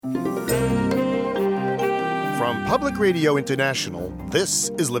From Public Radio International, this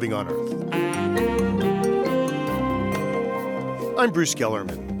is Living on Earth. I'm Bruce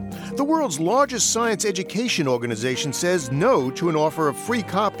Gellerman. The world's largest science education organization says no to an offer of free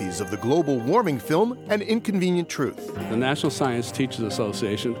copies of the global warming film, An Inconvenient Truth. The National Science Teachers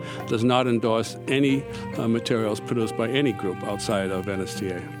Association does not endorse any materials produced by any group outside of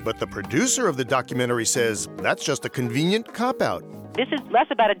NSTA. But the producer of the documentary says that's just a convenient cop-out. This is less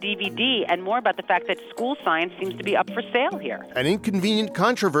about a DVD and more about the fact that school science seems to be up for sale here. An inconvenient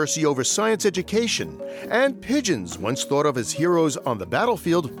controversy over science education. And pigeons, once thought of as heroes on the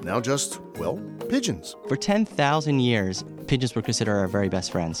battlefield, now just, well, pigeons. For 10,000 years, pigeons were considered our very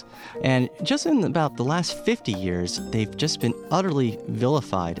best friends. And just in about the last 50 years, they've just been utterly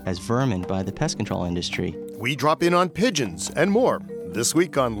vilified as vermin by the pest control industry. We drop in on pigeons and more this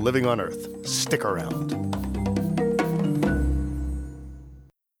week on Living on Earth. Stick around.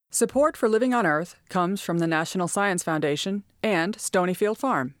 Support for Living on Earth comes from the National Science Foundation and Stonyfield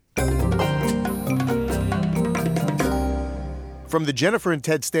Farm. From the Jennifer and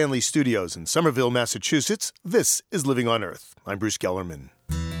Ted Stanley Studios in Somerville, Massachusetts, this is Living on Earth. I'm Bruce Gellerman.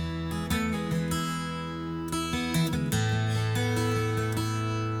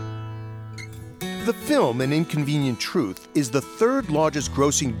 The film, An Inconvenient Truth, is the third largest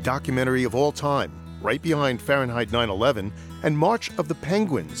grossing documentary of all time, right behind Fahrenheit 9/11 and March of the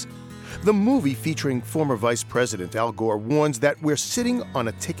Penguins. The movie, featuring former Vice President Al Gore, warns that we're sitting on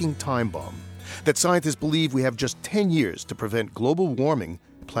a ticking time bomb, that scientists believe we have just 10 years to prevent global warming,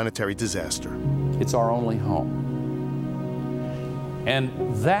 planetary disaster. It's our only home. And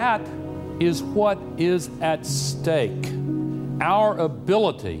that is what is at stake, our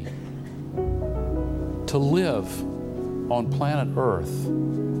ability to live on planet Earth,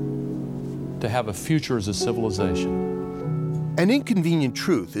 to have a future as a civilization. An Inconvenient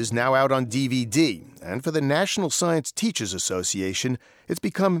Truth is now out on DVD, and for the National Science Teachers Association, it's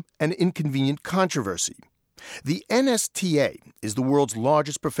become an inconvenient controversy. The NSTA is the world's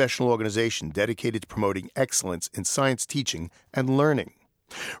largest professional organization dedicated to promoting excellence in science teaching and learning.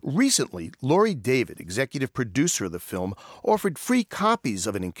 Recently, Laurie David, executive producer of the film, offered free copies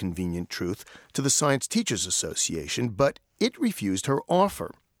of An Inconvenient Truth to the Science Teachers Association, but it refused her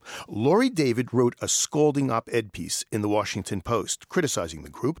offer. Laurie David wrote a scolding op-ed piece in the Washington Post criticizing the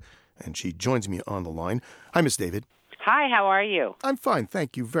group, and she joins me on the line. Hi, Miss David. Hi, how are you? I'm fine,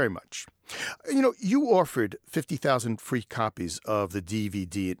 thank you very much. You offered 50,000 free copies of the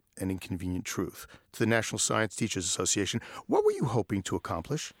DVD, An Inconvenient Truth, to the National Science Teachers Association. What were you hoping to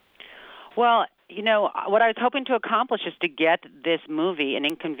accomplish? Well, what I was hoping to accomplish is to get this movie, An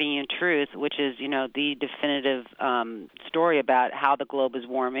Inconvenient Truth, which is, the definitive story about how the globe is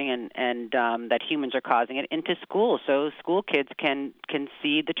warming and that humans are causing it, into schools so school kids can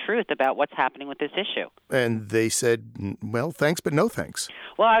see the truth about what's happening with this issue. And they said, well, thanks, but no thanks.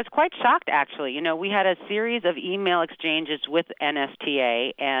 Well, I was quite shocked, actually. We had a series of email exchanges with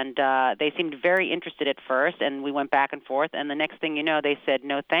NSTA, and they seemed very interested at first, and we went back and forth, and the next thing you know, they said,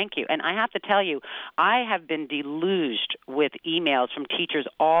 no, thank you. And I have to tell you, I have been deluged with emails from teachers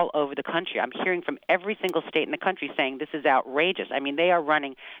all over the country. I'm hearing from every single state in the country saying this is outrageous. I mean, they are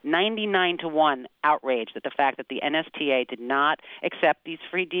running 99-1 outrage at the fact that the NSTA did not accept these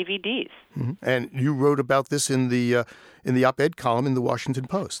free DVDs. Mm-hmm. And you wrote about this in the op-ed column in the Washington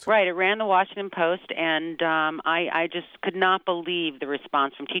Post. Right. It ran the Washington Post, and I just could not believe the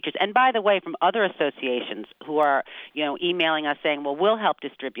response from teachers. And by the way, from other associations who are, emailing us saying, well, we'll help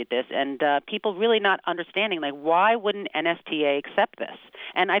distribute this, and people really not understanding, like, why wouldn't NSTA accept this?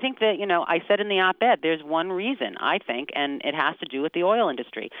 And I think that, I said in the op-ed, there's one reason, I think, and it has to do with the oil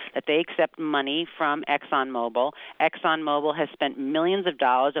industry, that they accept money from ExxonMobil. ExxonMobil has spent millions of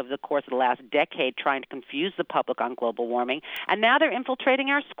dollars over the course of the last decade trying to confuse the public on global warming, and now they're infiltrating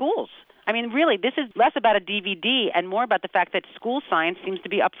our schools. I mean, really, this is less about a DVD and more about the fact that school science seems to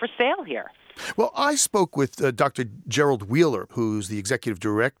be up for sale here. Well, I spoke with Dr. Gerald Wheeler, who's the executive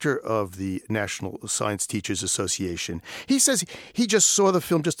director of the National Science Teachers Association. He says he just saw the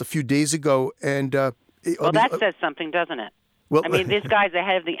film just a few days ago, and well, that says something, doesn't it? Well, I mean, this guy's the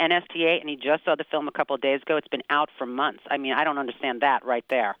head of the NSTA, and he just saw the film a couple of days ago. It's been out for months. I mean, I don't understand that right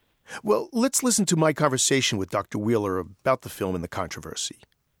there. Well, let's listen to my conversation with Dr. Wheeler about the film and the controversy.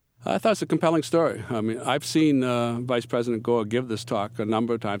 I thought it's a compelling story. I mean, I've seen Vice President Gore give this talk a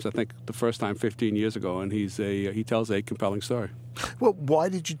number of times. I think the first time 15 years ago, and he tells a compelling story. Well, why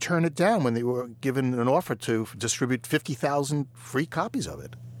did you turn it down when they were given an offer to distribute 50,000 free copies of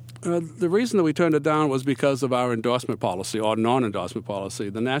it? The reason that we turned it down was because of our endorsement policy or non-endorsement policy.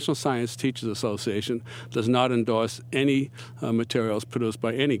 The National Science Teachers Association does not endorse any materials produced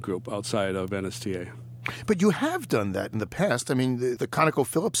by any group outside of NSTA. But you have done that in the past. I mean, the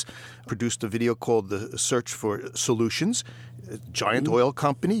ConocoPhillips produced a video called The Search for Solutions. A giant oil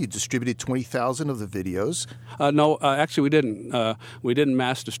company. You distributed 20,000 of the videos. No, actually we didn't. We didn't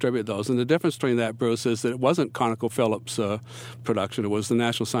mass distribute those. And the difference between that, Bruce, is that it wasn't ConocoPhillips' production. It was the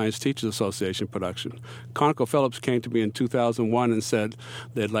National Science Teachers Association production. ConocoPhillips came to me in 2001 and said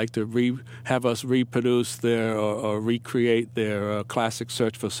they'd like to have us reproduce their or recreate their classic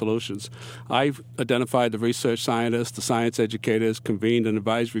Search for Solutions. I identified the research scientists, the science educators, convened an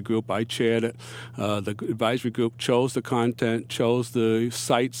advisory group. I chaired it. The advisory group chose the content, chose the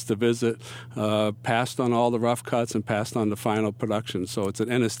sites to visit, passed on all the rough cuts, and passed on the final production. So it's an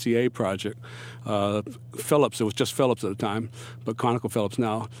NSTA project. Phillips, it was just Phillips at the time, but ConocoPhillips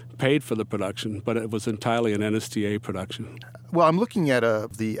now paid for the production, but it was entirely an NSTA production. Well, I'm looking at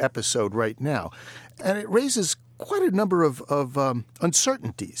the episode right now, and it raises quite a number of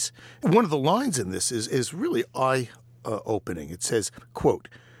uncertainties. One of the lines in this is really eye-opening. It says, quote,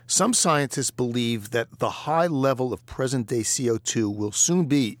 "Some scientists believe that the high level of present-day CO2 will soon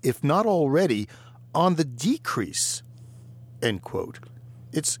be, if not already, on the decrease," end quote.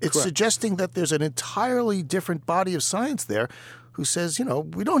 It's suggesting that there's an entirely different body of science there who says,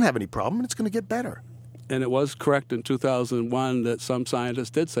 we don't have any problem and it's going to get better. And it was correct in 2001 that some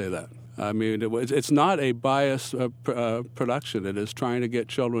scientists did say that. I mean, it's not a biased production. It is trying to get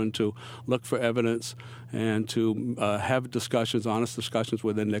children to look for evidence and to have discussions, honest discussions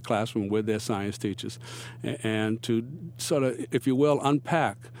within their classroom with their science teachers, and to sort of, if you will,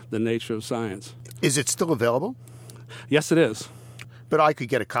 unpack the nature of science. Is it still available? Yes, it is. But I could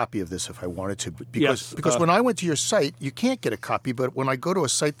get a copy of this if I wanted to. Because when I went to your site, you can't get a copy, but when I go to a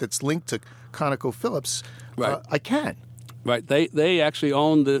site that's linked to ConocoPhillips, right. I can. Right. They actually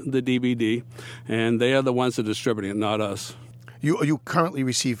own the DVD, and they are the ones that are distributing it, not us. You currently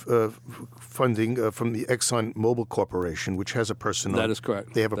receive funding from the ExxonMobil Corporation, which has a person. That is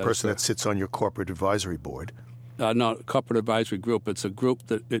correct. They have a person that sits on your corporate advisory board. Not corporate advisory group. It's a group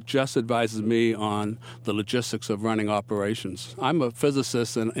that it just advises me on the logistics of running operations. I'm a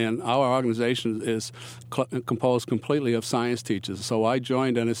physicist, and our organization is composed completely of science teachers. So I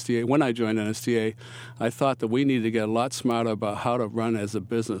joined NSTA. When I joined NSTA, I thought that we needed to get a lot smarter about how to run as a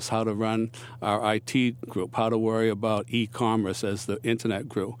business, how to run our IT group, how to worry about e-commerce as the internet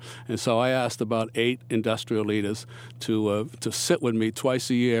grew. And so I asked about 8 industrial leaders to sit with me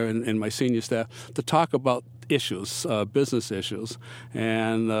twice a year and my senior staff to talk about issues, business issues,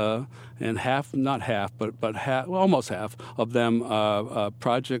 and half, not half, but half, well, almost half of them are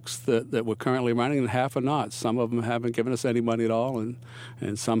projects that we're currently running, and half are not. Some of them haven't given us any money at all,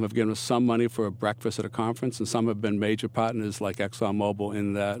 and some have given us some money for a breakfast at a conference, and some have been major partners like ExxonMobil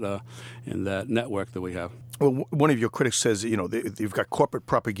in that network that we have. Well, one of your critics says, you've got corporate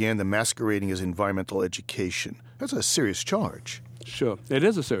propaganda masquerading as environmental education. That's a serious charge. Sure. It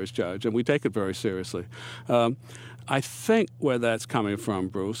is a serious charge, and we take it very seriously. I think where that's coming from,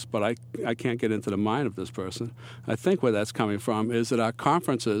 Bruce, but I can't get into the mind of this person. I think where that's coming from is that our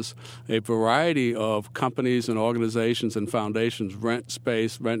conferences, a variety of companies and organizations and foundations rent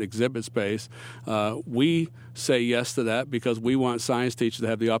space, rent exhibit space. We say yes to that because we want science teachers to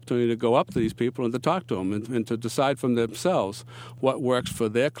have the opportunity to go up to these people and to talk to them and to decide from themselves what works for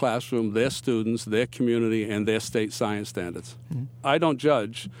their classroom, their students, their community, and their state science standards. Mm-hmm. I don't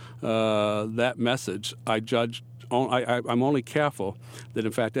judge that message. I'm only careful that,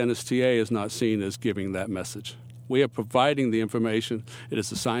 in fact, NSTA is not seen as giving that message. We are providing the information. It is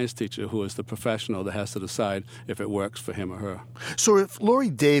the science teacher who is the professional that has to decide if it works for him or her. So if Lori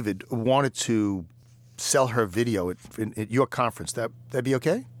David wanted to sell her video at your conference, that'd be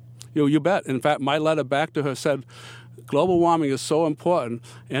okay? You bet. In fact, my letter back to her said, global warming is so important,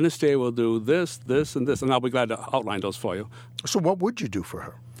 NSTA will do this, this, and this, and I'll be glad to outline those for you. So what would you do for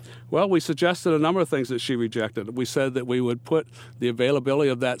her? Well, we suggested a number of things that she rejected. We said that we would put the availability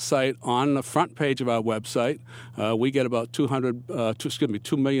of that site on the front page of our website. We get about 2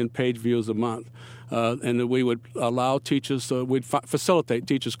 million page views a month. And that we would allow teachers, we'd facilitate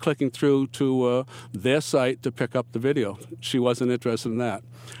teachers clicking through to their site to pick up the video. She wasn't interested in that.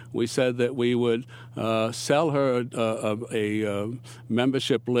 We said that we would sell her a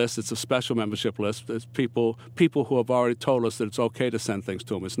membership list. It's a special membership list. It's people who have already told us that it's okay to send things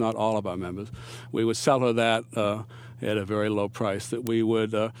to them. It's not all of our members. We would sell her that at a very low price. That we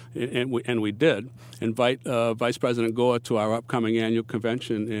would, and we did, invite Vice President Gore to our upcoming annual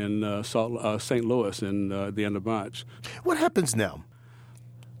convention in St. Louis in the end of March. What happens now?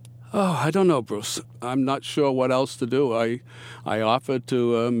 Oh, I don't know, Bruce. I'm not sure what else to do. I offered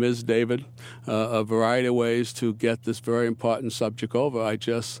to Ms. David a variety of ways to get this very important subject over. I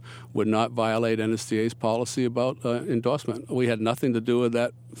just would not violate NSTA's policy about endorsement. We had nothing to do with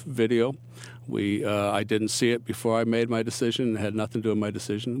that video. I didn't see it before I made my decision. It had nothing to do with my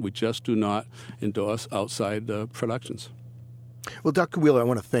decision. We just do not endorse outside productions. Well, Dr. Wheeler, I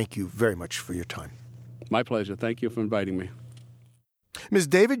want to thank you very much for your time. My pleasure. Thank you for inviting me. Ms.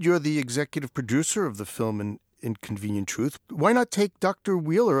 David, you're the executive producer of the film Inconvenient Truth. Why not take Dr.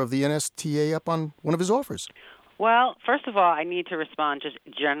 Wheeler of the NSTA up on one of his offers? Well, first of all, I need to respond just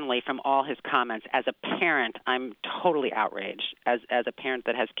generally from all his comments. As a parent, I'm totally outraged. As a parent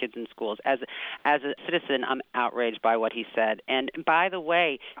that has kids in schools, as a citizen, I'm outraged by what he said. And by the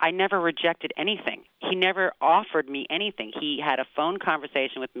way, I never rejected anything. He never offered me anything. He had a phone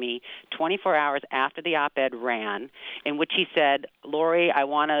conversation with me 24 hours after the op-ed ran, in which he said, "Lori, I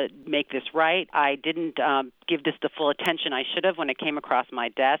want to make this right. I didn't give this the full attention I should have when it came across my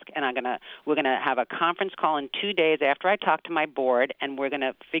desk, and we're gonna have a conference call in 2 days after I talk to my board, and we're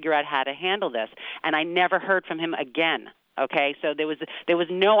gonna figure out how to handle this." And I never heard from him again. Okay, so there was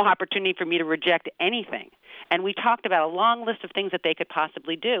no opportunity for me to reject anything. And we talked about a long list of things that they could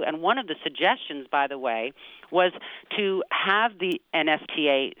possibly do. And one of the suggestions, by the way, was to have the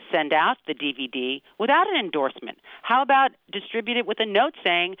NSTA send out the DVD without an endorsement. How about distribute it with a note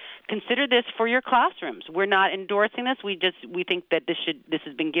saying, "Consider this for your classrooms. We're not endorsing this. We think that this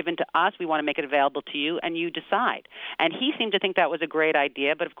has been given to us. We want to make it available to you, and you decide." And he seemed to think that was a great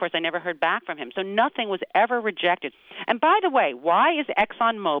idea, but of course I never heard back from him. So nothing was ever rejected. And by the way, why is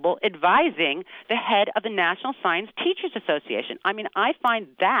ExxonMobil advising the head of the National Science Teachers Association? I mean, I find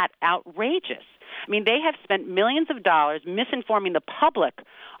that outrageous. I mean, they have spent millions of dollars misinforming the public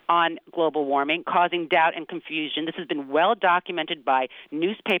on global warming, causing doubt and confusion. This has been well documented by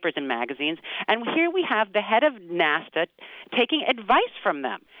newspapers and magazines. And here we have the head of NASTA taking advice from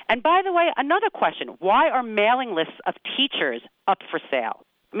them. And by the way, another question, why are mailing lists of teachers up for sale?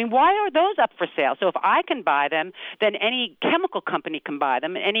 I mean, why are those up for sale? So if I can buy them, then any chemical company can buy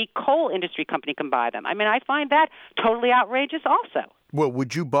them, any coal industry company can buy them. I mean, I find that totally outrageous also. Well,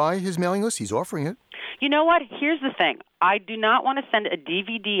 would you buy his mailing list? He's offering it. You know what? Here's the thing. I do not want to send a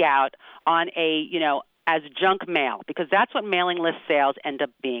DVD out on as junk mail, because that's what mailing list sales end up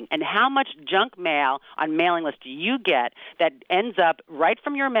being. And how much junk mail on mailing list do you get that ends up right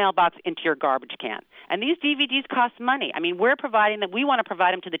from your mailbox into your garbage can? And these DVDs cost money. I mean, we want to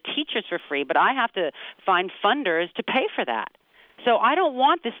provide them to the teachers for free, but I have to find funders to pay for that. So I don't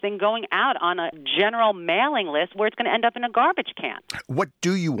want this thing going out on a general mailing list where it's going to end up in a garbage can. What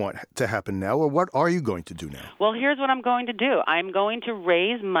do you want to happen now, or what are you going to do now? Well, here's what I'm going to do. I'm going to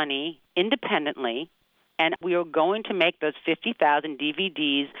raise money independently, and we are going to make those 50,000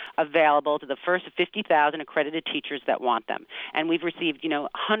 DVDs available to the first 50,000 accredited teachers that want them. And we've received,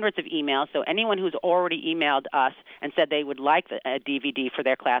 hundreds of emails. So anyone who's already emailed us and said they would like a DVD for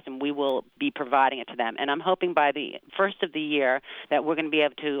their class, and we will be providing it to them. And I'm hoping by the first of the year that we're going to be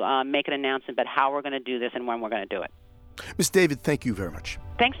able to make an announcement about how we're going to do this and when we're going to do it. Ms. David, thank you very much.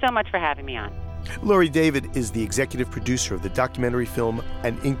 Thanks so much for having me on. Lori David is the executive producer of the documentary film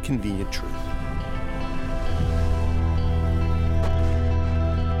An Inconvenient Truth.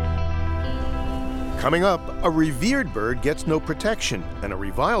 Coming up, a revered bird gets no protection, and a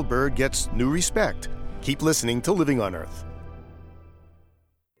reviled bird gets new respect. Keep listening to Living on Earth.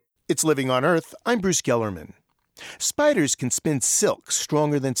 It's Living on Earth. I'm Bruce Gellerman. Spiders can spin silk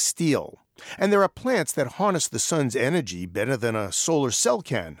stronger than steel, and there are plants that harness the sun's energy better than a solar cell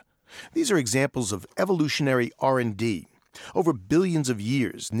can. These are examples of evolutionary R&D. Over billions of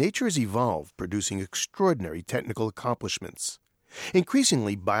years, nature has evolved, producing extraordinary technical accomplishments.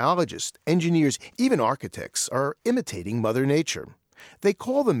 Increasingly, biologists, engineers, even architects are imitating Mother Nature. They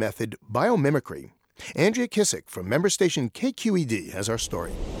call the method biomimicry. Andrea Kissick from member station KQED has our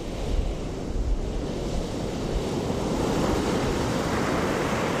story.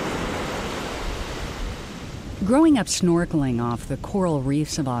 Growing up snorkeling off the coral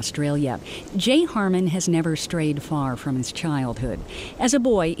reefs of Australia, Jay Harmon has never strayed far from his childhood. As a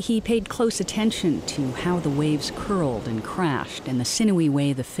boy, he paid close attention to how the waves curled and crashed and the sinewy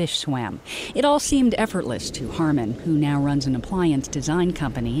way the fish swam. It all seemed effortless to Harmon, who now runs an appliance design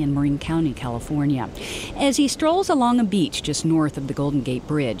company in Marin County, California. As he strolls along a beach just north of the Golden Gate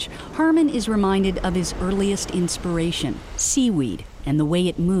Bridge, Harmon is reminded of his earliest inspiration, seaweed, and the way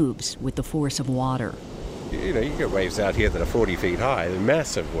it moves with the force of water. You get waves out here that are 40 feet high. They're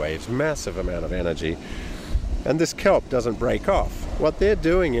massive waves, massive amount of energy. And this kelp doesn't break off. What they're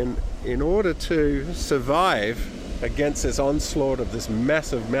doing in order to survive against this onslaught of this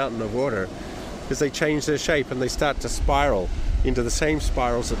massive mountain of water is they change their shape and they start to spiral into the same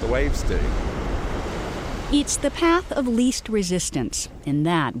spirals that the waves do. It's the path of least resistance, and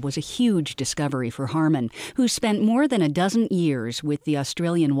that was a huge discovery for Harmon, who spent more than a dozen years with the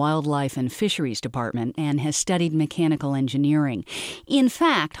Australian Wildlife and Fisheries Department and has studied mechanical engineering. In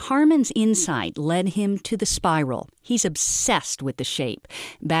fact, Harmon's insight led him to the spiral. He's obsessed with the shape.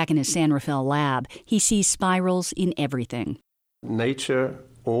 Back in his San Rafael lab, he sees spirals in everything. Nature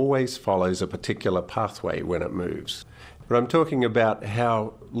always follows a particular pathway when it moves. But I'm talking about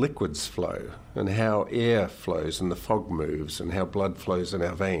how liquids flow and how air flows and the fog moves and how blood flows in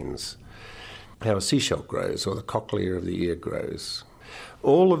our veins, how a seashell grows or the cochlea of the ear grows.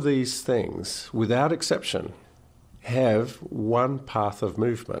 All of these things, without exception, have one path of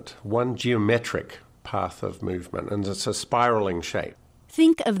movement, one geometric path of movement, and it's a spiraling shape.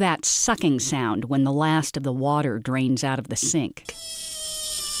 Think of that sucking sound when the last of the water drains out of the sink.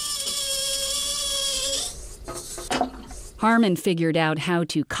 Harmon figured out how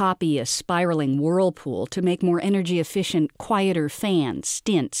to copy a spiraling whirlpool to make more energy-efficient, quieter fans,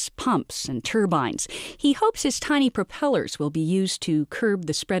 stints, pumps, and turbines. He hopes his tiny propellers will be used to curb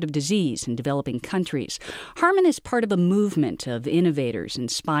the spread of disease in developing countries. Harmon is part of a movement of innovators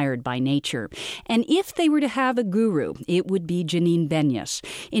inspired by nature. And if they were to have a guru, it would be Janine Benyus.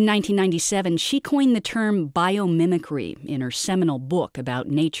 In 1997, she coined the term biomimicry in her seminal book about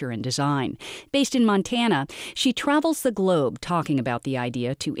nature and design. Based in Montana, she travels the globe talking about the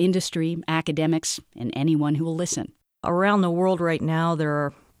idea to industry, academics, and anyone who will listen. Around the world right now, there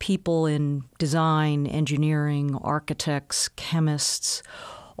are people in design, engineering, architects, chemists,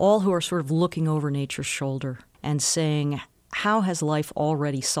 all who are sort of looking over nature's shoulder and saying, how has life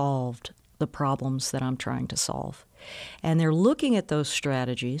already solved the problems that I'm trying to solve? And they're looking at those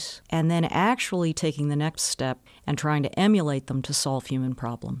strategies and then actually taking the next step and trying to emulate them to solve human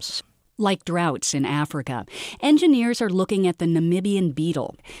problems. Like droughts in Africa, engineers are looking at the Namibian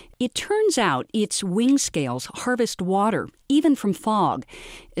beetle. It turns out its wing scales harvest water, even from fog.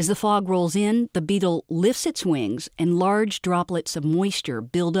 As the fog rolls in, the beetle lifts its wings and large droplets of moisture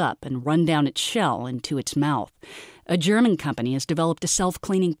build up and run down its shell into its mouth. A German company has developed a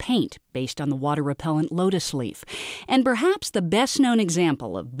self-cleaning paint based on the water-repellent lotus leaf. And perhaps the best-known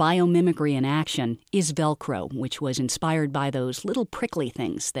example of biomimicry in action is Velcro, which was inspired by those little prickly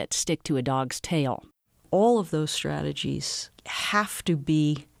things that stick to a dog's tail. All of those strategies have to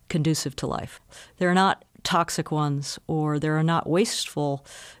be conducive to life. They're not toxic ones, or they're not wasteful,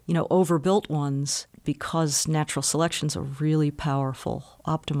 overbuilt ones, because natural selection is a really powerful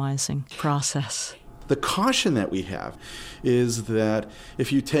optimizing process. The caution that we have is that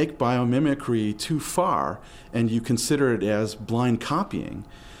if you take biomimicry too far and you consider it as blind copying,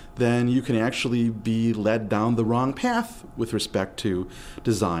 then you can actually be led down the wrong path with respect to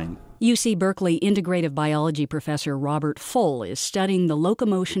design. UC Berkeley integrative biology professor Robert Full is studying the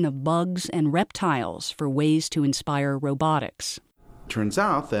locomotion of bugs and reptiles for ways to inspire robotics. Turns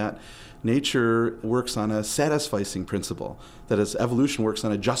out that nature works on a satisficing principle, that is, evolution works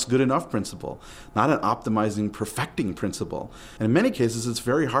on a just good enough principle, not an optimizing, perfecting principle. And in many cases, it's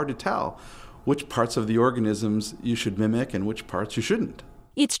very hard to tell which parts of the organisms you should mimic and which parts you shouldn't.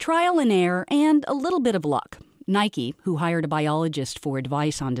 It's trial and error and a little bit of luck. Nike, who hired a biologist for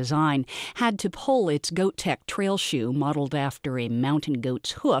advice on design, had to pull its Goat Tech trail shoe modeled after a mountain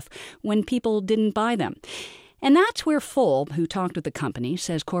goat's hoof when people didn't buy them. And that's where Full, who talked with the company,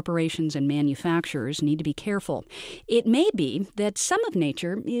 says corporations and manufacturers need to be careful. It may be that some of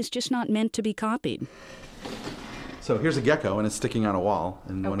nature is just not meant to be copied. So here's a gecko, and it's sticking on a wall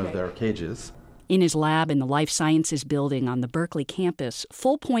in one of their cages. In his lab in the Life Sciences building on the Berkeley campus,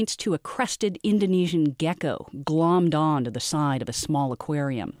 Full points to a crested Indonesian gecko glommed onto the side of a small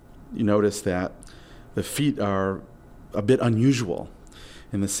aquarium. You notice that the feet are a bit unusual,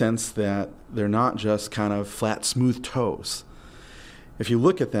 in the sense that they're not just kind of flat, smooth toes. If you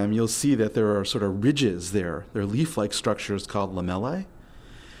look at them, you'll see that there are sort of ridges there. They're leaf-like structures called lamellae.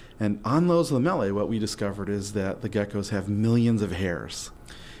 And on those lamellae, what we discovered is that the geckos have millions of hairs.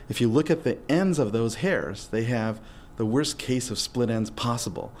 If you look at the ends of those hairs, they have the worst case of split ends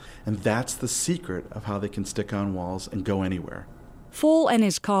possible. And that's the secret of how they can stick on walls and go anywhere. Full and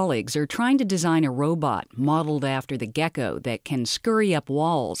his colleagues are trying to design a robot modeled after the gecko that can scurry up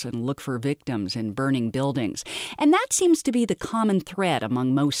walls and look for victims in burning buildings. And that seems to be the common thread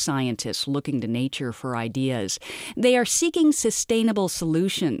among most scientists looking to nature for ideas. They are seeking sustainable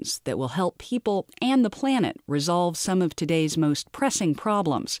solutions that will help people and the planet resolve some of today's most pressing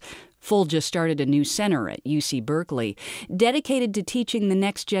problems. Full just started a new center at UC Berkeley, dedicated to teaching the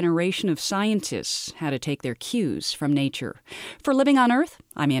next generation of scientists how to take their cues from nature. For Living on Earth,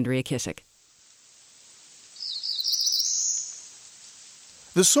 I'm Andrea Kissick.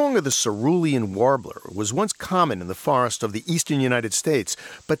 The song of the Cerulean Warbler was once common in the forest of the eastern United States,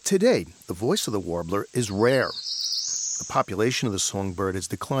 but today the voice of the warbler is rare. The population of the songbird has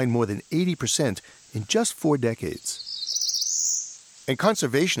declined more than 80% in just 4 decades. And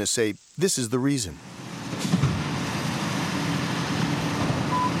conservationists say this is the reason.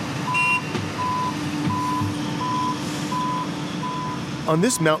 On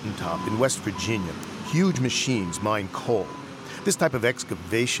this mountaintop in West Virginia, huge machines mine coal. This type of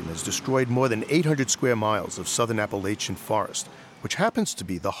excavation has destroyed more than 800 square miles of southern Appalachian forest, which happens to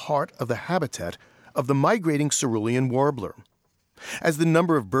be the heart of the habitat of the migrating Cerulean warbler. As the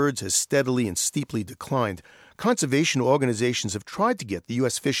number of birds has steadily and steeply declined, conservation organizations have tried to get the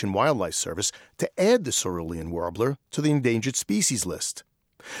U.S. Fish and Wildlife Service to add the Cerulean warbler to the endangered species list.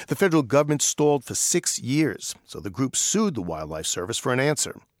 The federal government stalled for 6 years, so the group sued the Wildlife Service for an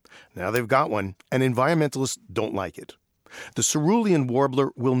answer. Now they've got one, and environmentalists don't like it. The Cerulean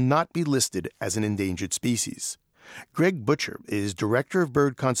warbler will not be listed as an endangered species. Greg Butcher is Director of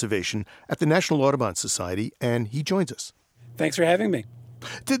Bird Conservation at the National Audubon Society, and he joins us. Thanks for having me.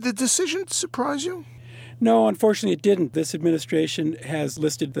 Did the decision surprise you? No, unfortunately it didn't. This administration has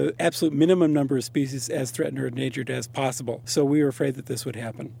listed the absolute minimum number of species as threatened or endangered as possible, so we were afraid that this would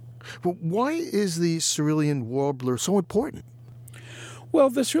happen. But why is the Cerulean warbler so important? Well,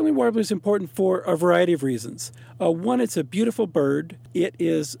 the Cerulean warbler is important for a variety of reasons. One, it's a beautiful bird. It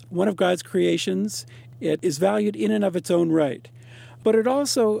is one of God's creations. It is valued in and of its own right. But it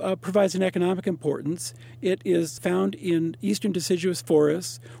also provides an economic importance. It is found in eastern deciduous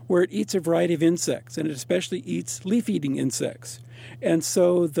forests where it eats a variety of insects, and it especially eats leaf-eating insects. And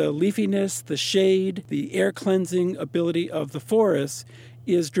so the leafiness, the shade, the air cleansing ability of the forests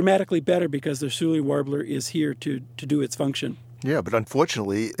is dramatically better because the Cerulean warbler is here to do its function. Yeah, but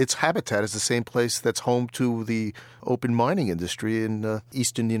unfortunately, its habitat is the same place that's home to the open mining industry in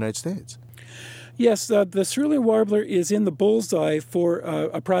eastern United States. Yes, the Cerulean warbler is in the bullseye for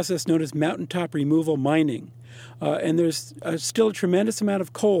a process known as mountaintop removal mining. And there's still a tremendous amount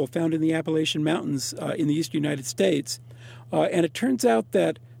of coal found in the Appalachian Mountains in the eastern United States. And it turns out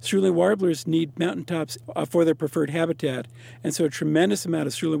that Cerulean warblers need mountaintops for their preferred habitat. And so a tremendous amount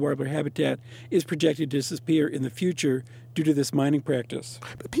of Cerulean warbler habitat is projected to disappear in the future due to this mining practice.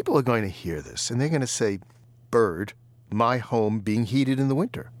 But people are going to hear this, and they're going to say, bird, my home being heated in the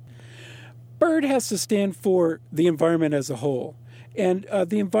winter. Bird has to stand for the environment as a whole. And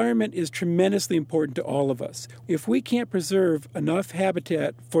the environment is tremendously important to all of us. If we can't preserve enough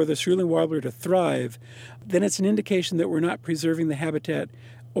habitat for the Cerulean warbler to thrive, then it's an indication that we're not preserving the habitat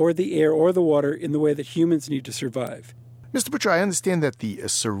or the air or the water in the way that humans need to survive. Mr. Butcher, I understand that the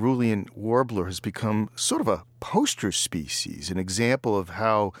Cerulean warbler has become sort of a poster species, an example of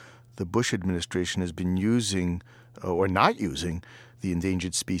how the Bush administration has been using or not using the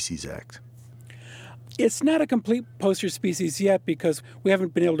Endangered Species Act. It's not a complete poster species yet because we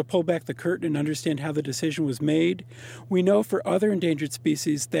haven't been able to pull back the curtain and understand how the decision was made. We know for other endangered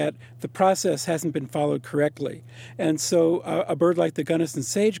species that the process hasn't been followed correctly. And so a bird like the Gunnison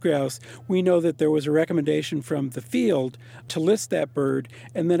sage-grouse, we know that there was a recommendation from the field to list that bird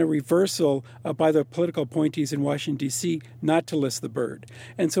and then a reversal by the political appointees in Washington, D.C. not to list the bird.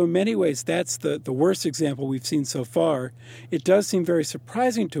 And so in many ways, that's the worst example we've seen so far. It does seem very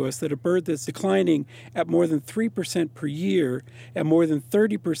surprising to us that a bird that's declining at more than 3% per year and more than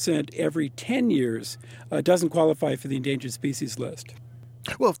 30% every 10 years doesn't qualify for the endangered species list.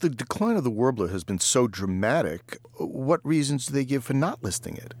 Well, if the decline of the warbler has been so dramatic, what reasons do they give for not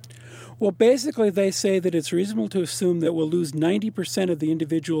listing it? Well, basically, they say that it's reasonable to assume that we'll lose 90% of the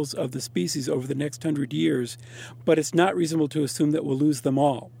individuals of the species over the next 100 years, but it's not reasonable to assume that we'll lose them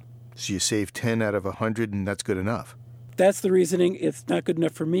all. So you save 10 out of 100, and that's good enough. That's the reasoning. It's not good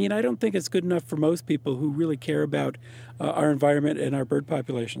enough for me, and I don't think it's good enough for most people who really care about our environment and our bird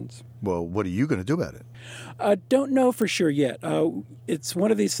populations. Well, what are you going to do about it? Don't know for sure yet. It's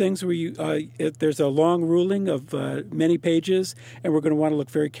one of these things where there's a long ruling of many pages, and we're going to want to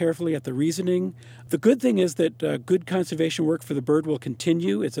look very carefully at the reasoning. The good thing is that good conservation work for the bird will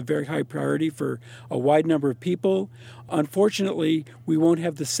continue. It's a very high priority for a wide number of people. Unfortunately, we won't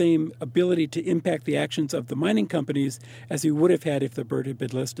have the same ability to impact the actions of the mining companies as we would have had if the bird had been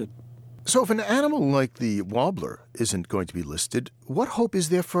listed. So if an animal like the warbler isn't going to be listed, what hope is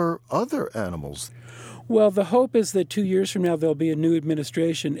there for other animals? Well, the hope is that 2 years from now there'll be a new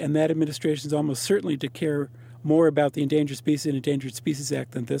administration, and that administration is almost certainly to care more about the Endangered Species and Endangered Species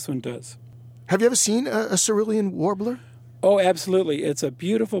Act than this one does. Have you ever seen a cerulean warbler? Oh, absolutely. It's a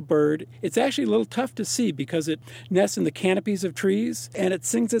beautiful bird. It's actually a little tough to see because it nests in the canopies of trees, and it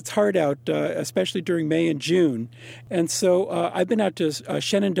sings its heart out, especially during May and June. And so I've been out to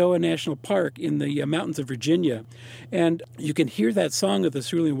Shenandoah National Park in the mountains of Virginia, and you can hear that song of the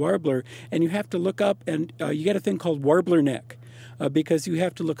cerulean warbler, and you have to look up, and you get a thing called warbler neck. Because you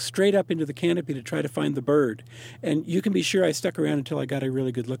have to look straight up into the canopy to try to find the bird. And you can be sure I stuck around until I got a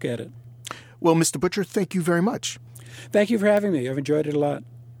really good look at it. Well, Mr. Butcher, thank you very much. Thank you for having me. I've enjoyed it a lot.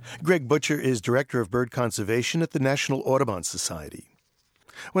 Greg Butcher is Director of Bird Conservation at the National Audubon Society.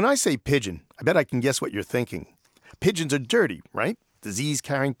 When I say pigeon, I bet I can guess what you're thinking. Pigeons are dirty, right?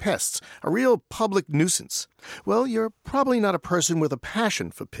 Disease-carrying pests, a real public nuisance. Well, you're probably not a person with a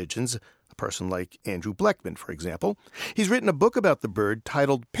passion for pigeons, a person like Andrew Bleckman, for example. He's written a book about the bird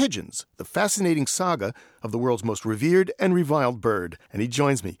titled Pigeons, the fascinating saga of the world's most revered and reviled bird. And he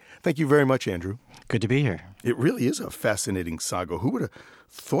joins me. Thank you very much, Andrew. Good to be here. It really is a fascinating saga. Who would have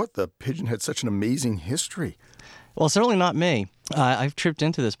thought the pigeon had such an amazing history? Well, certainly not me. I've tripped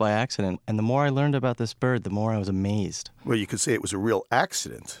into this by accident, and the more I learned about this bird, the more I was amazed. Well, you could say it was a real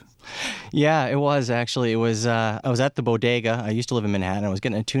accident. Yeah, it was actually. It was. I was at the bodega. I used to live in Manhattan. I was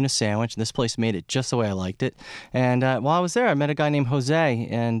getting a tuna sandwich, and this place made it just the way I liked it. And while I was there, I met a guy named Jose,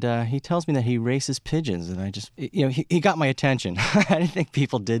 and he tells me that he races pigeons. And I just, he got my attention. I didn't think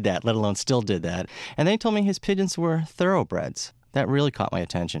people did that, let alone still did that. And then he told me his pigeons were thoroughbreds. That really caught my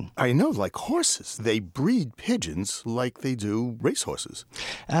attention. I know, like horses. They breed pigeons like they do racehorses.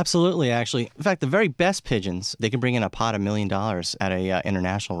 Absolutely, actually. In fact, the very best pigeons, they can bring in a pot $1 million at a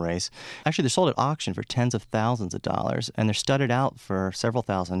international race. Actually, they're sold at auction for tens of thousands of dollars, and they're studded out for several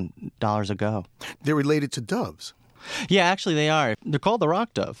 $1,000s a go. They're related to doves. Yeah, actually they are. They're called the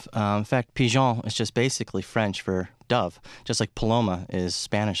rock dove. In fact, pigeon is just basically French for dove, just like paloma is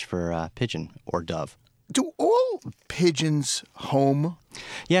Spanish for pigeon or dove. Do all pigeons home?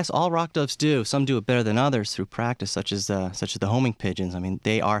 Yes, all rock doves do. Some do it better than others through practice, such as the homing pigeons. I mean,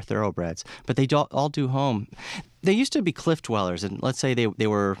 they are thoroughbreds, but they all do home. They used to be cliff dwellers, and let's say they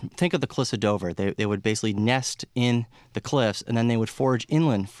were, think of the cliffs of Dover. They would basically nest in the cliffs, and then they would forage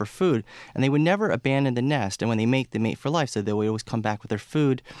inland for food, and they would never abandon the nest. And when they mate for life, so they would always come back with their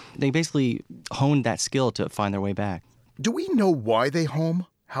food. They basically honed that skill to find their way back. Do we know why they home?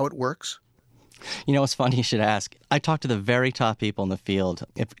 How it works? You know, it's funny you should ask. I talked to the very top people in the field,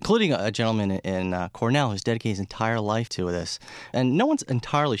 including a gentleman in Cornell who's dedicated his entire life to this. And no one's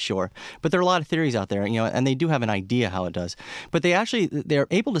entirely sure, but there are a lot of theories out there, and they do have an idea how it does. But they're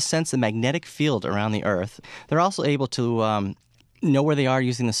able to sense the magnetic field around the Earth. They're also able to know where they are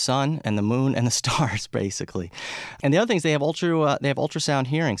using the sun and the moon and the stars, basically. And the other thing is they have ultrasound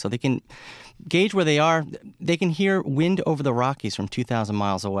hearing, so they can gauge where they are. They can hear wind over the Rockies from 2,000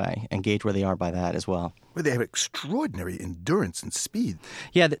 miles away and gauge where they are by that as well. Well, they have extraordinary endurance and speed.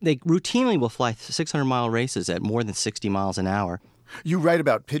 Yeah, they routinely will fly 600-mile races at more than 60 miles an hour. You write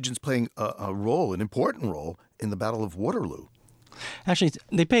about pigeons playing an important role, in the Battle of Waterloo. Actually,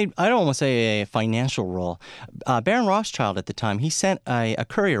 they played, I don't want to say a financial role. Baron Rothschild at the time, he sent a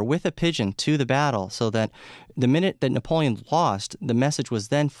courier with a pigeon to the battle so that the minute that Napoleon lost, the message was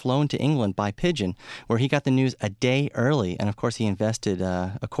then flown to England by pigeon, where he got the news a day early. And, of course, he invested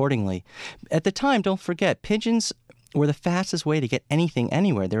accordingly. At the time, don't forget, pigeons were the fastest way to get anything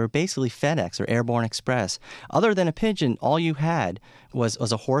anywhere. They were basically FedEx or Airborne Express. Other than a pigeon, all you had was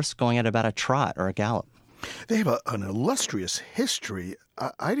a horse going at about a trot or a gallop. They have an illustrious history.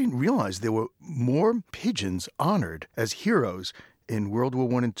 I didn't realize there were more pigeons honored as heroes in World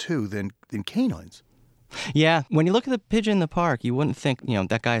War I and II than canines. Yeah, when you look at the pigeon in the park, you wouldn't think,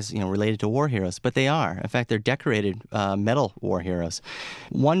 that guy's, related to war heroes, but they are. In fact, they're decorated medal war heroes.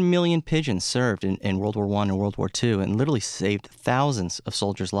 1 million pigeons served in World War I and World War II and literally saved thousands of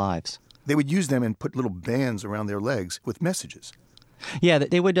soldiers' lives. They would use them and put little bands around their legs with messages. Yeah,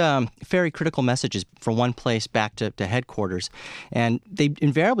 they would ferry critical messages from one place back to headquarters, and they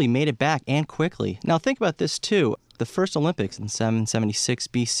invariably made it back and quickly. Now, think about this, too. The first Olympics in 776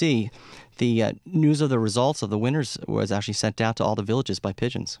 BC, the news of the results of the winners was actually sent out to all the villages by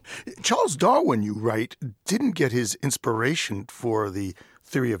pigeons. Charles Darwin, you write, didn't get his inspiration for the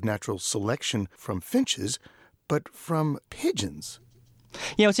theory of natural selection from finches, but from pigeons.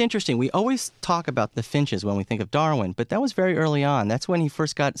 It's interesting. We always talk about the finches when we think of Darwin, but that was very early on. That's when he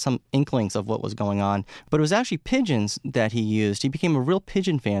first got some inklings of what was going on. But it was actually pigeons that he used. He became a real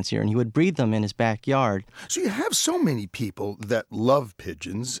pigeon fancier, and he would breed them in his backyard. So you have so many people that love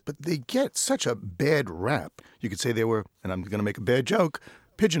pigeons, but they get such a bad rap. You could say they were, and I'm going to make a bad joke,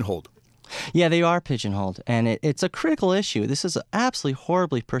 pigeonholed. Yeah, they are pigeonholed, and it's a critical issue. This is an absolutely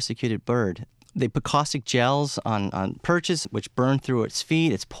horribly persecuted bird. They put caustic gels on perches, which burn through its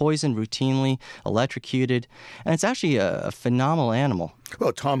feet. It's poisoned routinely, electrocuted, and it's actually a phenomenal animal.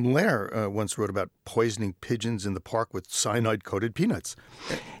 Well, Tom Lehrer once wrote about poisoning pigeons in the park with cyanide-coated peanuts.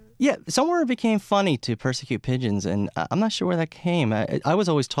 Yeah, somewhere it became funny to persecute pigeons, and I'm not sure where that came. I was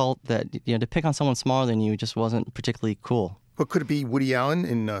always told that to pick on someone smaller than you just wasn't particularly cool. Well, could it be Woody Allen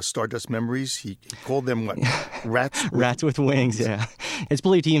in Stardust Memories? He called them what? Rats? Rats with wings, yeah. It's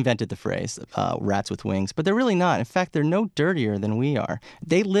believed he invented the phrase, rats with wings, but they're really not. In fact, they're no dirtier than we are.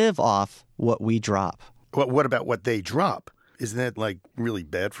 They live off what we drop. Well, what about what they drop? Isn't that, really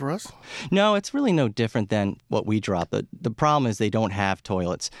bad for us? No, it's really no different than what we drop. The problem is they don't have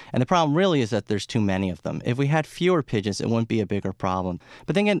toilets. And the problem really is that there's too many of them. If we had fewer pigeons, it wouldn't be a bigger problem.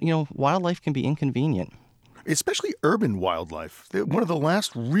 But then again, wildlife can be inconvenient. Especially urban wildlife. They're one of the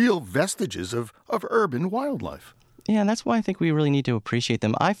last real vestiges of urban wildlife. Yeah, and that's why I think we really need to appreciate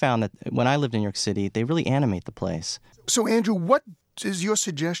them. I found that when I lived in New York City, they really animate the place. So, Andrew, what is your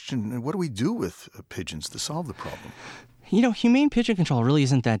suggestion, and what do we do with pigeons to solve the problem? Humane pigeon control really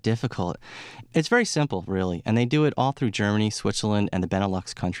isn't that difficult. It's very simple, really, and they do it all through Germany, Switzerland, and the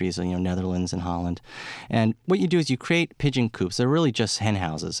Benelux countries, Netherlands and Holland. And what you do is you create pigeon coops. They're really just hen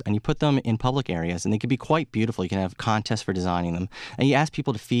houses, and you put them in public areas, and they can be quite beautiful. You can have contests for designing them, and you ask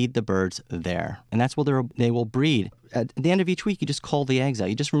people to feed the birds there, and that's where they will breed. At the end of each week, you just cull the eggs out.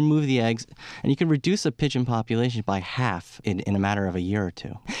 You just remove the eggs, and you can reduce the pigeon population by half in a matter of a year or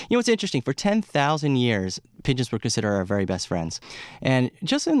two. What's interesting? For 10,000 years, pigeons were considered our very best friends. And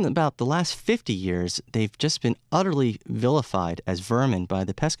just in about the last 50 years, they've just been utterly vilified as vermin by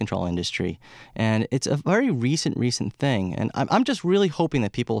the pest control industry. And it's a very recent thing. And I'm just really hoping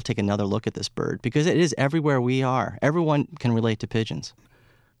that people will take another look at this bird, because it is everywhere we are. Everyone can relate to pigeons.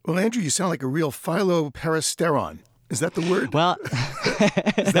 Well, Andrew, you sound like a real philoperisteron. Is that the word? Well,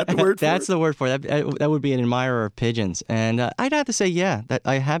 is that the word for That's the word for it. That would be an admirer of pigeons. And I'd have to say, yeah, that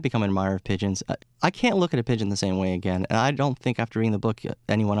I have become an admirer of pigeons. I can't look at a pigeon the same way again. And I don't think after reading the book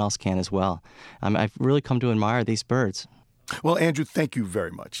anyone else can as well. I've really come to admire these birds. Well, Andrew, thank you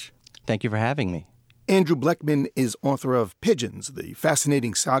very much. Thank you for having me. Andrew Bleckman is author of Pigeons, the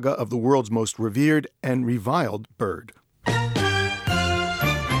fascinating saga of the world's most revered and reviled bird.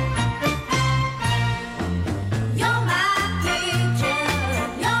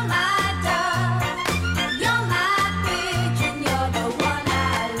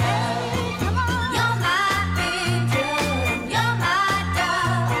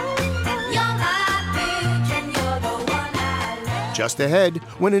 Just ahead,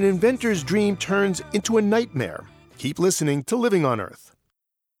 when an inventor's dream turns into a nightmare. Keep listening to Living on Earth.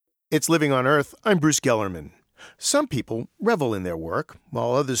 It's Living on Earth. I'm Bruce Gellerman. Some people revel in their work,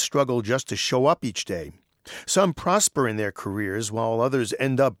 while others struggle just to show up each day. Some prosper in their careers, while others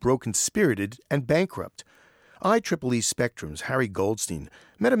end up broken-spirited and bankrupt. IEEE Spectrum's Harry Goldstein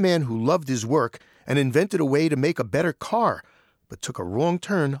met a man who loved his work and invented a way to make a better car, but took a wrong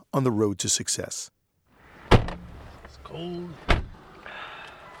turn on the road to success. It's cold.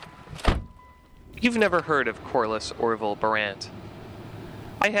 You've never heard of Corliss Orville Barrant.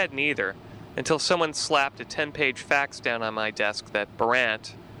 I hadn't either, until someone slapped a 10-page fax down on my desk that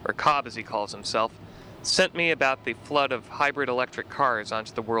Barrant, or Cobb as he calls himself, sent me about the flood of hybrid electric cars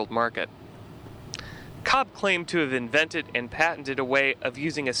onto the world market. Cobb claimed to have invented and patented a way of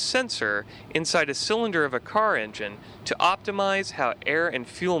using a sensor inside a cylinder of a car engine to optimize how air and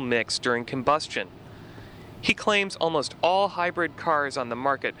fuel mix during combustion. He claims almost all hybrid cars on the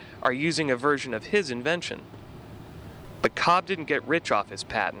market are using a version of his invention. But Cobb didn't get rich off his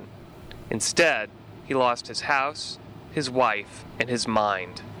patent. Instead, he lost his house, his wife, and his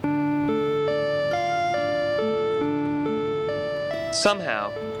mind.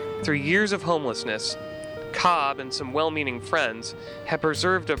 Somehow, through years of homelessness, Cobb and some well-meaning friends have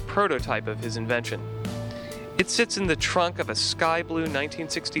preserved a prototype of his invention. It sits in the trunk of a sky blue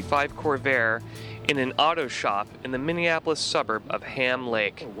 1965 Corvair in an auto shop in the Minneapolis suburb of Ham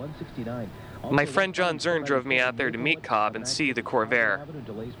Lake. My friend John Zern drove me out there to meet Cobb and see the Corvair.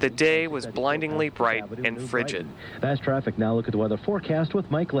 The day was blindingly bright and frigid. Fast traffic now. Look at the weather forecast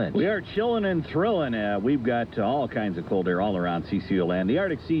with Mike Lynch. We are chilling and thrilling. We've got all kinds of cold air all around CCO land. The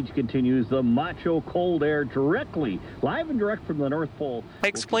Arctic siege continues. The macho cold air directly, live and direct from the North Pole. I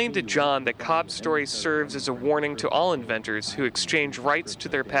explained to John that Cobb's story serves as a warning to all inventors who exchange rights to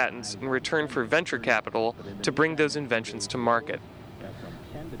their patents in return for venture capital to bring those inventions to market.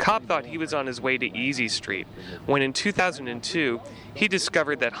 Cobb thought he was on his way to Easy Street when in 2002 he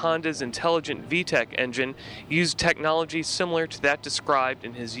discovered that Honda's intelligent VTEC engine used technology similar to that described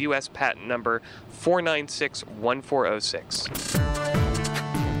in his U.S. patent number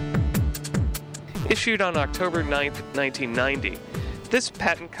 4961406. Issued on October 9, 1990, this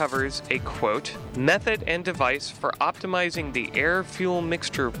patent covers a, quote, method and device for optimizing the air-fuel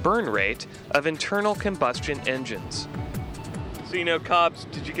mixture burn rate of internal combustion engines. So you know Cobb's,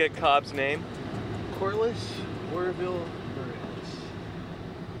 did you get Cobb's name? Corliss Orville Barant.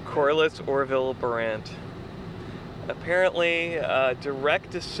 Corliss Orville Barant. Apparently a direct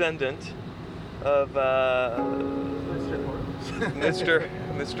descendant of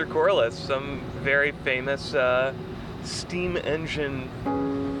Mr. Corliss, some very famous steam engine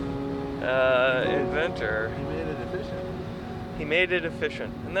inventor. He made it efficient. He made it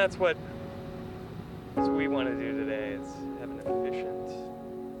efficient, and that's what we want to do today, is have an efficient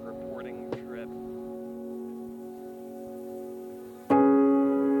reporting trip.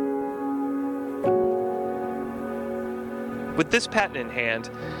 With this patent in hand,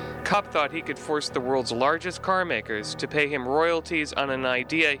 Cobb thought he could force the world's largest car makers to pay him royalties on an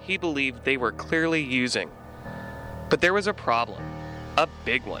idea he believed they were clearly using. But there was a problem, a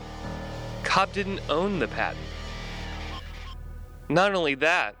big one. Cobb didn't own the patent. Not only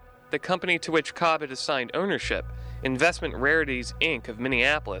that, the company to which Cobb had assigned ownership, Investment Rarities, Inc. of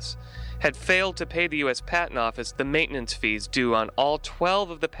Minneapolis, had failed to pay the U.S. Patent Office the maintenance fees due on all 12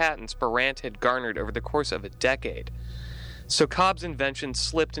 of the patents Barant had garnered over the course of a decade. So Cobb's invention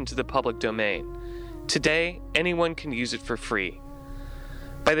slipped into the public domain. Today, anyone can use it for free.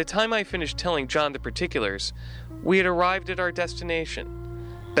 By the time I finished telling John the particulars, we had arrived at our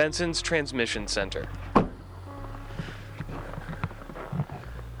destination, Benson's Transmission Center.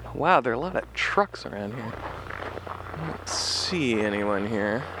 Wow, there are a lot of trucks around here. I don't see anyone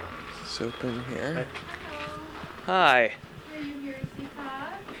here. It's open here. Hi. Are you here to see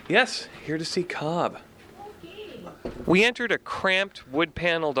Cobb? Yes, here to see Cobb. We entered a cramped,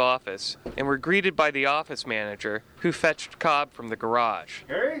 wood-paneled office and were greeted by the office manager, who fetched Cobb from the garage.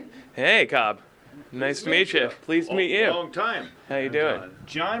 Harry? Hey, Cobb. Nice to meet you. Pleased to meet you. Long time. How you doing?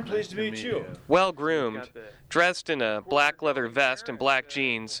 John, pleased to meet you. Well-groomed, dressed in a black leather vest and black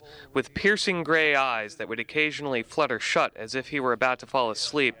jeans, with piercing gray eyes that would occasionally flutter shut as if he were about to fall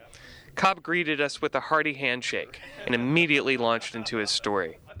asleep, Cobb greeted us with a hearty handshake and immediately launched into his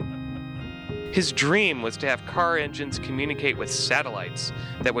story. His dream was to have car engines communicate with satellites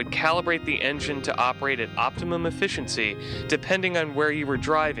that would calibrate the engine to operate at optimum efficiency depending on where you were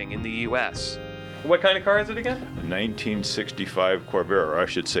driving in the U.S. What kind of car is it again? A 1965 Corvair, or I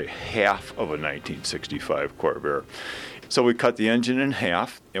should say half of a 1965 Corvair. So we cut the engine in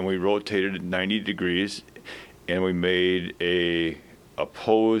half and we rotated it 90 degrees and we made a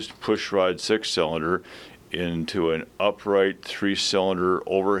opposed pushrod 6-cylinder into an upright 3-cylinder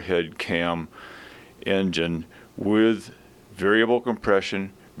overhead cam engine with variable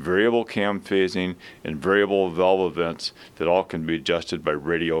compression, variable cam phasing, and variable valve events that all can be adjusted by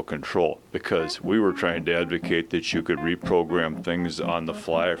radio control, because we were trying to advocate that you could reprogram things on the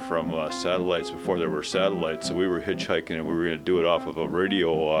fly from satellites before there were satellites. So we were hitchhiking and we were going to do it off of a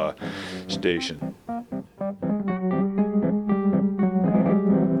radio station.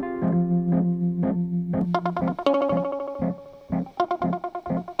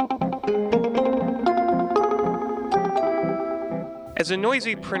 As a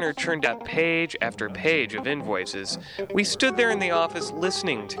noisy printer churned out page after page of invoices, we stood there in the office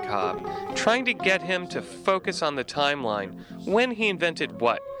listening to Cobb, trying to get him to focus on the timeline, when he invented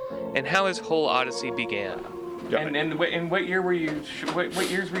what, and how his whole odyssey began. Yeah. And what year were you? What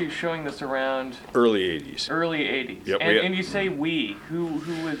years were you showing this around? Early 80s. Early 80s. Yep, and you say we. Who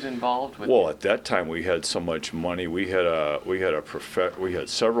was involved with? Well, at that time we had so much money. We had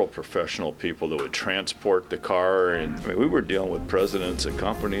several professional people that would transport the car, and I mean, we were dealing with presidents and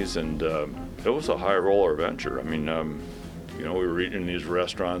companies, and it was a high roller venture. I mean, we were eating in these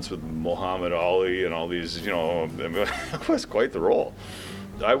restaurants with Muhammad Ali and all these. It was quite the role.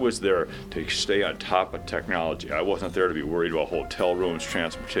 I was there to stay on top of technology. I wasn't there to be worried about hotel rooms,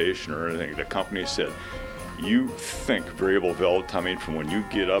 transportation, or anything. The company said, you think variable valve timing from when you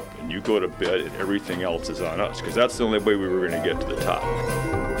get up and you go to bed, and everything else is on us, because that's the only way we were going to get to the top.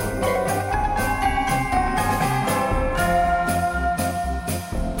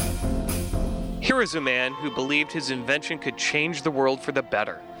 Here is a man who believed his invention could change the world for the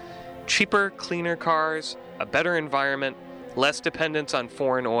better. Cheaper, cleaner cars, a better environment, less dependence on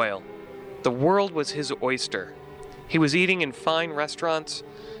foreign oil. The world was his oyster. He was eating in fine restaurants,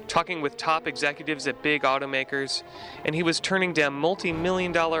 talking with top executives at big automakers, and he was turning down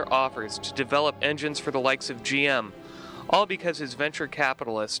multi-million-dollar offers to develop engines for the likes of GM, all because his venture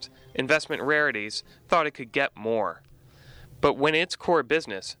capitalist, Investment Rarities, thought it could get more. But when its core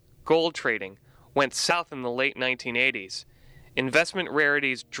business, gold trading, went south in the late 1980s, Investment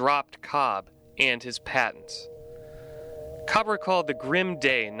Rarities dropped Cobb and his patents. Cobb recalled the grim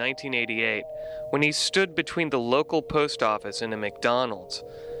day in 1988 when he stood between the local post office and a McDonald's,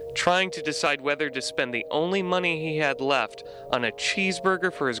 trying to decide whether to spend the only money he had left on a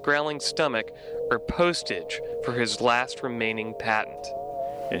cheeseburger for his growling stomach or postage for his last remaining patent.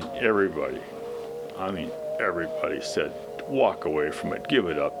 And everybody said, walk away from it, give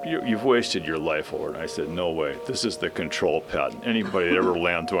it up. You've wasted your life over it. And I said, no way. This is the control patent. Anybody that ever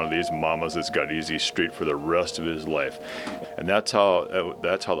lands one of these mamas has got easy street for the rest of his life. And that's how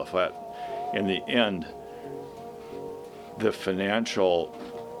the flat. In the end, the financial,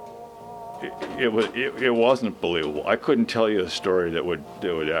 it wasn't believable. I couldn't tell you a story that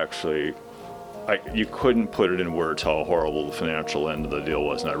would actually, you couldn't put it in words how horrible the financial end of the deal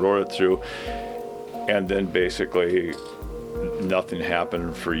was. And I wrote it through, and then basically nothing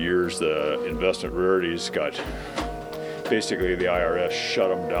happened for years. The Investment Rarities got, basically the IRS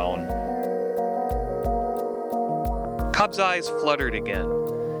shut them down. Cobb's eyes fluttered again,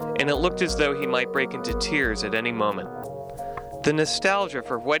 and it looked as though he might break into tears at any moment. The nostalgia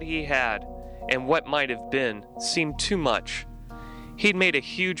for what he had and what might have been seemed too much. He'd made a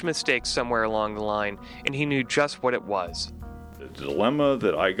huge mistake somewhere along the line, and he knew just what it was. The dilemma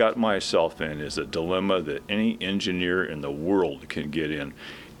that I got myself in is a dilemma that any engineer in the world can get in.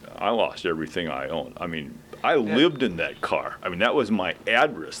 I lost everything I owned. I mean, I lived in that car. I mean, that was my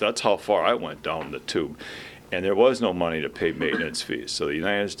address. That's how far I went down the tube. And there was no money to pay maintenance fees. So the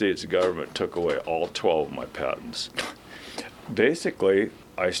United States government took away all 12 of my patents. Basically,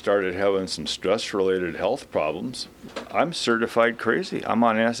 I started having some stress-related health problems. I'm certified crazy. I'm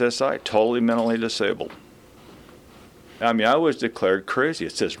on SSI, totally mentally disabled. I mean, I was declared crazy.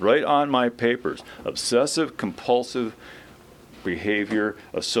 It says right on my papers, obsessive compulsive behavior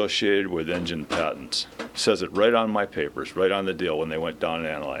associated with engine patents. It says it right on my papers, right on the deal when they went down and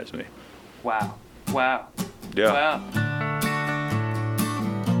analyzed me. Wow. Yeah. Wow.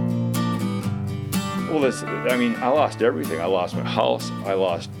 Well, I lost everything. I lost my house. I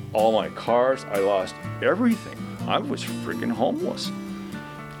lost all my cars. I lost everything. I was freaking homeless.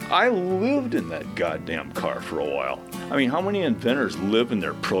 I lived in that goddamn car for a while. I mean, how many inventors live in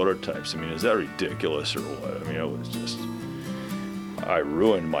their prototypes? I mean, is that ridiculous or what? I mean, it was just, I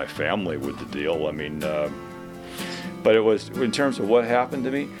ruined my family with the deal. I mean, but it was, in terms of what happened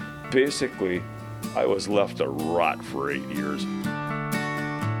to me, basically, I was left to rot for 8 years.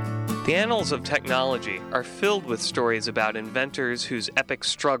 The annals of technology are filled with stories about inventors whose epic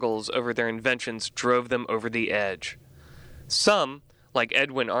struggles over their inventions drove them over the edge. Some, like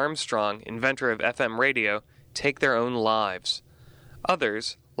Edwin Armstrong, inventor of FM radio, take their own lives.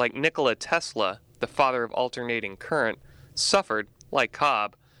 Others, like Nikola Tesla, the father of alternating current, suffered, like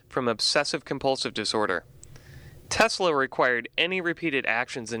Cobb, from obsessive-compulsive disorder. Tesla required any repeated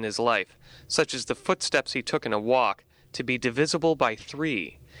actions in his life, such as the footsteps he took in a walk, to be divisible by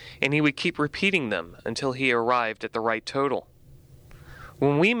 3, and he would keep repeating them until he arrived at the right total.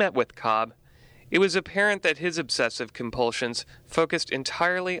 When we met with Cobb, it was apparent that his obsessive compulsions focused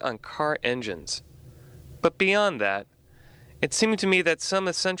entirely on car engines. But beyond that, it seemed to me that some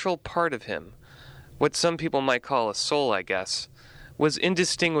essential part of him, what some people might call a soul, I guess, was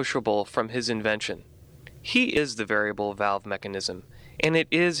indistinguishable from his invention. He is the variable valve mechanism, and it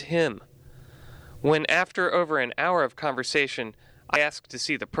is him. When, after over an hour of conversation, I asked to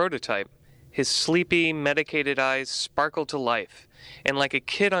see the prototype, his sleepy, medicated eyes sparkled to life, and like a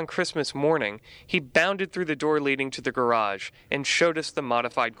kid on Christmas morning, he bounded through the door leading to the garage and showed us the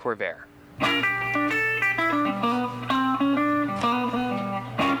modified Corvair.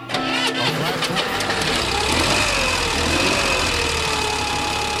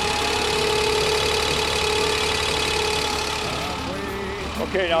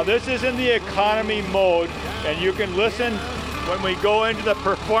 Okay, now this is in the economy mode, and you can listen. When we go into the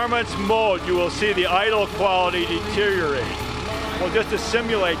performance mode, you will see the idle quality deteriorate. Well, just to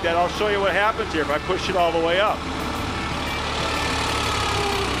simulate that, I'll show you what happens here if I push it all the way up.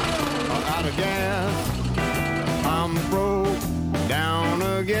 Out of gas, I'm broke down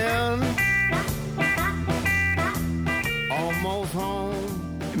again. Almost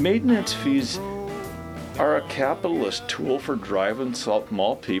home. Maintenance fees are a capitalist tool for driving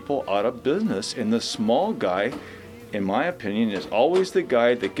small people out of business, and the small guy in my opinion, is always the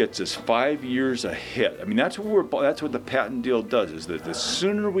guy that gets us 5 years ahead. I mean, that's what the patent deal does, is that the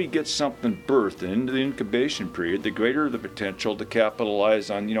sooner we get something birthed into the incubation period, the greater the potential to capitalize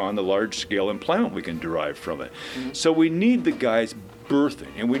on, on the large-scale employment we can derive from it. Mm-hmm. So we need the guys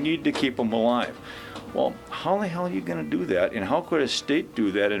birthing, and we need to keep them alive. Well, how the hell are you going to do that, and how could a state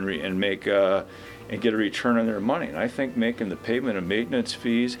do that and make and get a return on their money? And I think making the payment of maintenance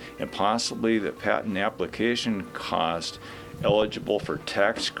fees and possibly the patent application cost eligible for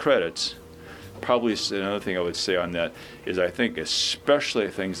tax credits, probably another thing I would say on that is I think especially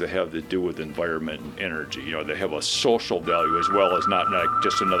things that have to do with environment and energy, they have a social value as well as not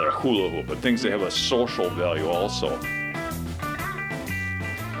just another hula hoop, but things that have a social value also.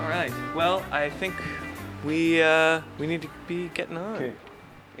 All right. Well, I think we need to be getting on.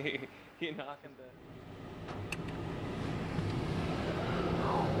 Okay. You knocking the...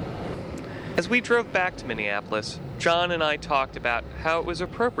 As we drove back to Minneapolis, John and I talked about how it was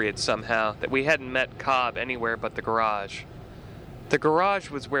appropriate somehow that we hadn't met Cobb anywhere but the garage. The garage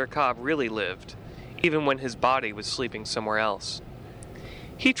was where Cobb really lived, even when his body was sleeping somewhere else.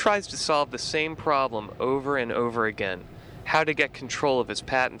 He tries to solve the same problem over and over again, how to get control of his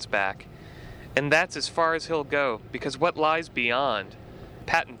patents back. And that's as far as he'll go, because what lies beyond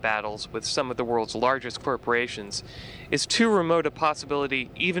patent battles with some of the world's largest corporations is too remote a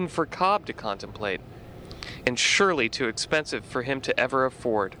possibility even for Cobb to contemplate, and surely too expensive for him to ever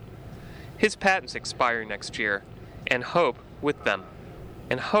afford. His patents expire next year, and hope with them.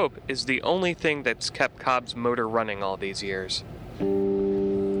 And hope is the only thing that's kept Cobb's motor running all these years.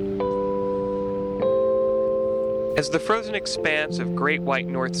 As the frozen expanse of Great White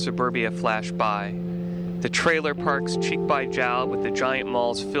North suburbia flashed by, the trailer parks cheek by jowl with the giant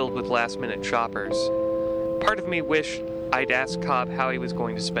malls filled with last-minute shoppers, part of me wished I'd asked Cobb how he was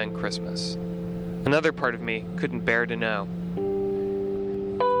going to spend Christmas. Another part of me couldn't bear to know.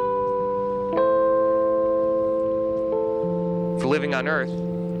 For Living on Earth,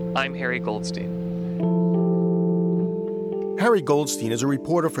 I'm Harry Goldstein. Harry Goldstein is a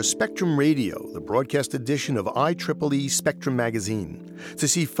reporter for Spectrum Radio, the broadcast edition of IEEE Spectrum magazine. To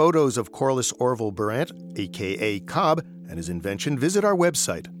see photos of Corliss Orville Barrant, a.k.a. Cobb, and his invention, visit our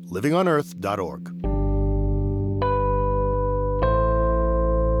website, livingonearth.org.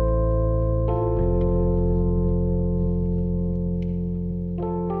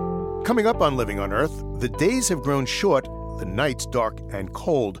 Coming up on Living on Earth, the days have grown short, the nights dark and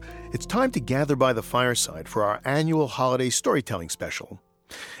cold. It's time to gather by the fireside for our annual holiday storytelling special.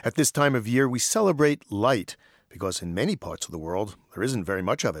 At this time of year, we celebrate light, because in many parts of the world, there isn't very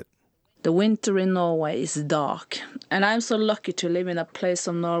much of it. The winter in Norway is dark, and I'm so lucky to live in a place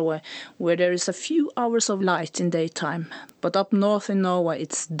of Norway where there is a few hours of light in daytime. But up north in Norway,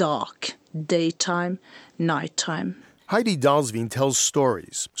 it's dark, daytime, nighttime. Heidi Dalsveen tells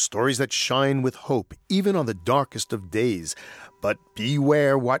stories that shine with hope, even on the darkest of days. But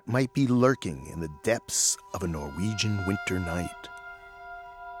beware what might be lurking in the depths of a Norwegian winter night.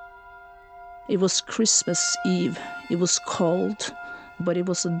 It was Christmas Eve. It was cold, but it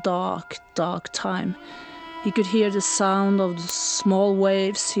was a dark, dark time. He could hear the sound of the small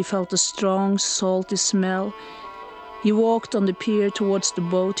waves. He felt a strong, salty smell. He walked on the pier towards the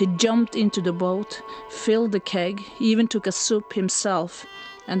boat. He jumped into the boat, filled the keg, even took a soup himself,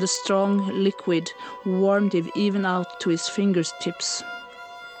 and the strong liquid warmed him even out to his fingertips.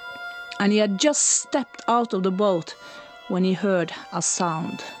 And he had just stepped out of the boat when he heard a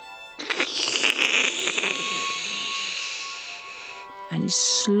sound. And he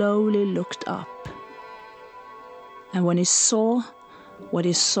slowly looked up. And when he saw what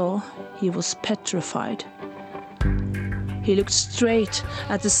he saw, he was petrified. He looked straight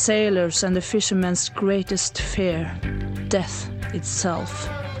at the sailors and the fishermen's greatest fear, death itself.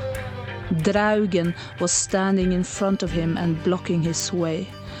 Draugen was standing in front of him and blocking his way.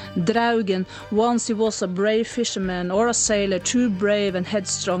 Draugen, once he was a brave fisherman or a sailor, too brave and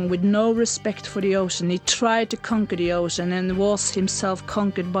headstrong, with no respect for the ocean. He tried to conquer the ocean and was himself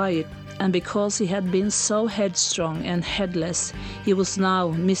conquered by it. And because he had been so headstrong and headless, he was now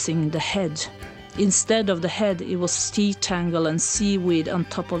missing the head. Instead of the head, it was sea tangle and seaweed on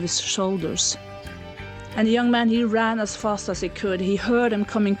top of his shoulders. And the young man, he ran as fast as he could. He heard them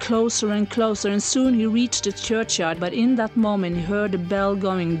coming closer and closer, and soon he reached the churchyard. But in that moment, he heard the bell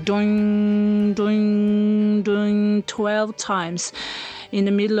going doing, doing, doing 12 times in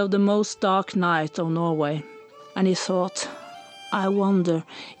the middle of the most dark night of Norway. And he thought, I wonder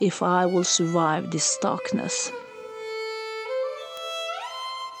if I will survive this darkness.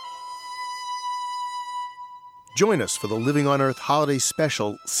 Join us for the Living on Earth Holiday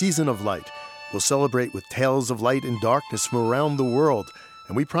Special, Season of Light. We'll celebrate with tales of light and darkness from around the world,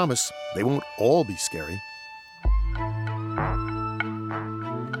 and we promise they won't all be scary.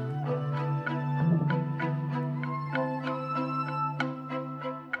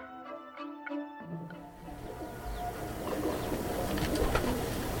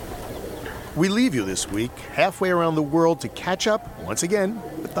 We leave you this week halfway around the world to catch up, once again,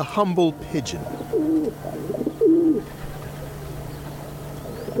 with the humble pigeon.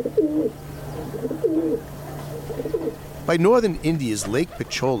 By northern India's Lake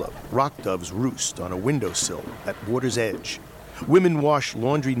Pichola, rock doves roost on a windowsill at water's edge. Women wash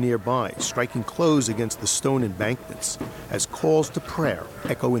laundry nearby, striking clothes against the stone embankments as calls to prayer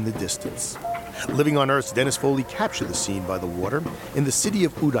echo in the distance. Living on Earth's Dennis Foley captured the scene by the water in the city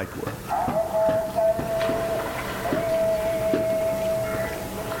of Udaipur.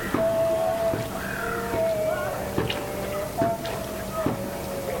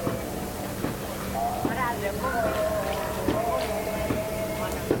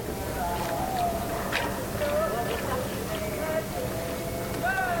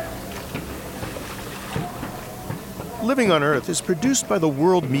 Living on Earth is produced by the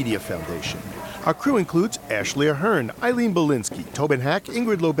World Media Foundation. Our crew includes Ashley Ahern, Eileen Belinsky, Tobin Hack,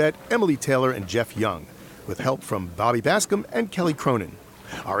 Ingrid Lobet, Emily Taylor, and Jeff Young, with help from Bobby Bascom and Kelly Cronin.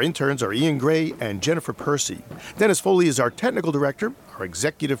 Our interns are Ian Gray and Jennifer Percy. Dennis Foley is our technical director. Our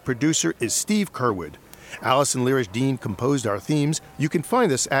executive producer is Steve Kerwood. Allison Lirish-Dean composed our themes. You can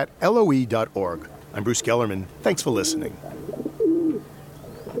find us at loe.org. I'm Bruce Gellerman. Thanks for listening.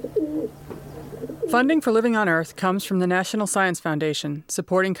 Funding for Living on Earth comes from the National Science Foundation,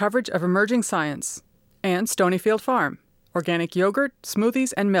 supporting coverage of emerging science, and Stonyfield Farm, organic yogurt,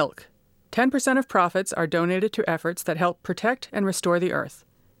 smoothies, and milk. 10% of profits are donated to efforts that help protect and restore the Earth.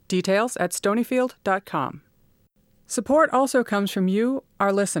 Details at stonyfield.com. Support also comes from you,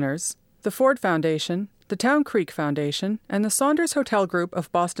 our listeners, the Ford Foundation, the Town Creek Foundation, and the Saunders Hotel Group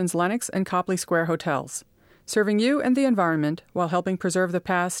of Boston's Lenox and Copley Square hotels, serving you and the environment while helping preserve the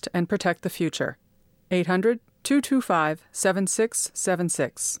past and protect the future.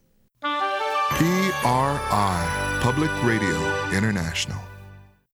 800-225-7676. PRI, Public Radio International.